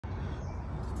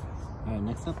Alright,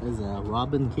 next up is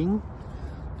Robin King.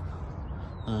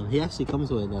 He actually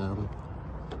comes with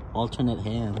alternate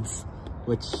hands,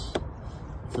 which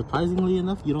surprisingly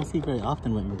enough you don't see very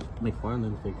often with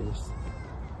Mcfarlane figures.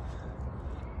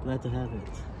 Glad to have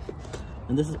it.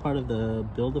 And this is part of the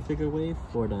Build-A-Figure wave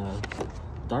for the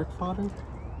Dark Fodder,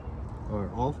 or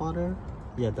All Fodder?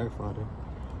 Yeah, Dark Fodder.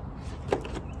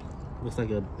 Looks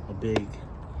like a big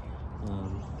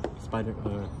spider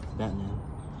or Batman.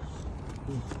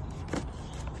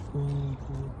 And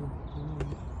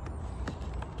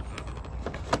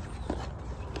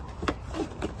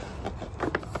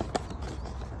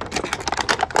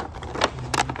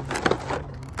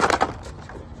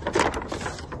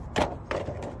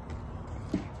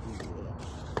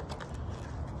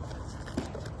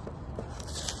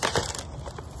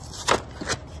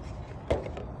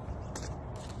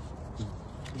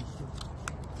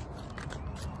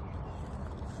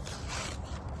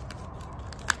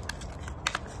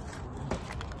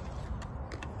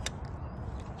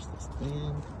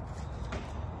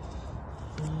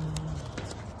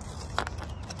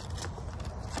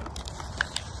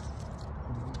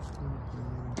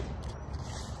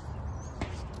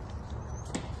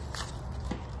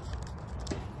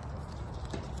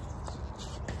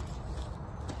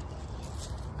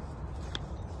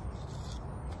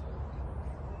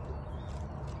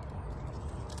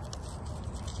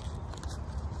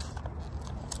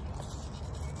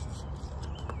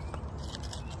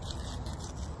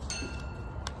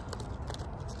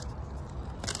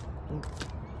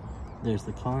there's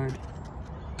the card.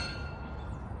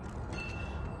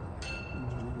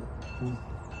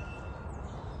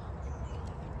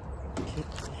 Okay.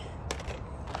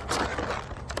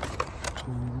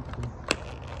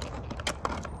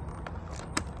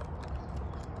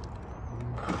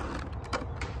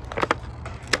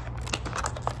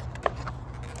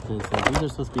 So these are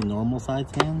supposed to be normal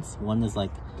sized hands. One is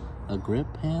like a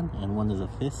grip hand and one is a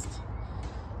fist.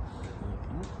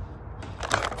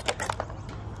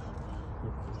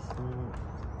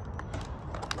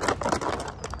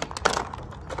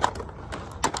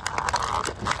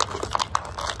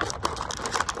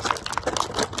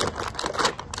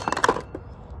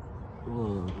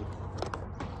 Whoa.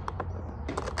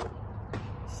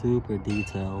 Super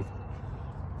detailed,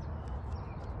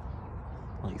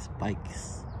 like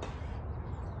spikes.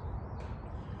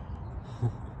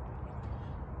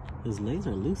 His legs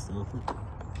are loose though.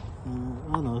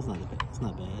 Oh no, it's not bad. It's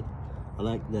not bad. I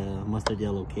like the mustard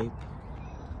yellow cape.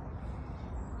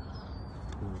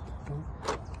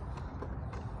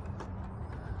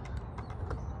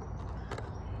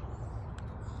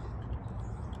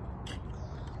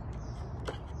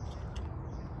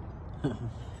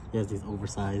 He has these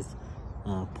oversized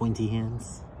pointy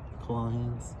hands, claw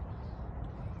hands.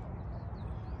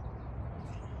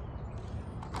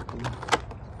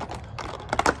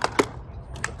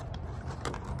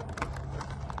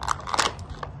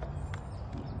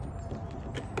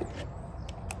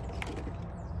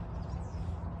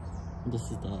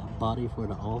 This is the body for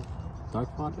the all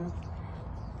Dark Fodder.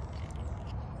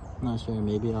 Not sure,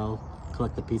 maybe I'll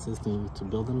collect the pieces to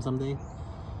build them someday.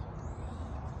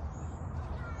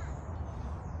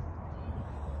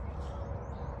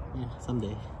 Yeah,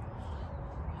 someday.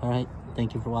 Alright,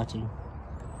 thank you for watching.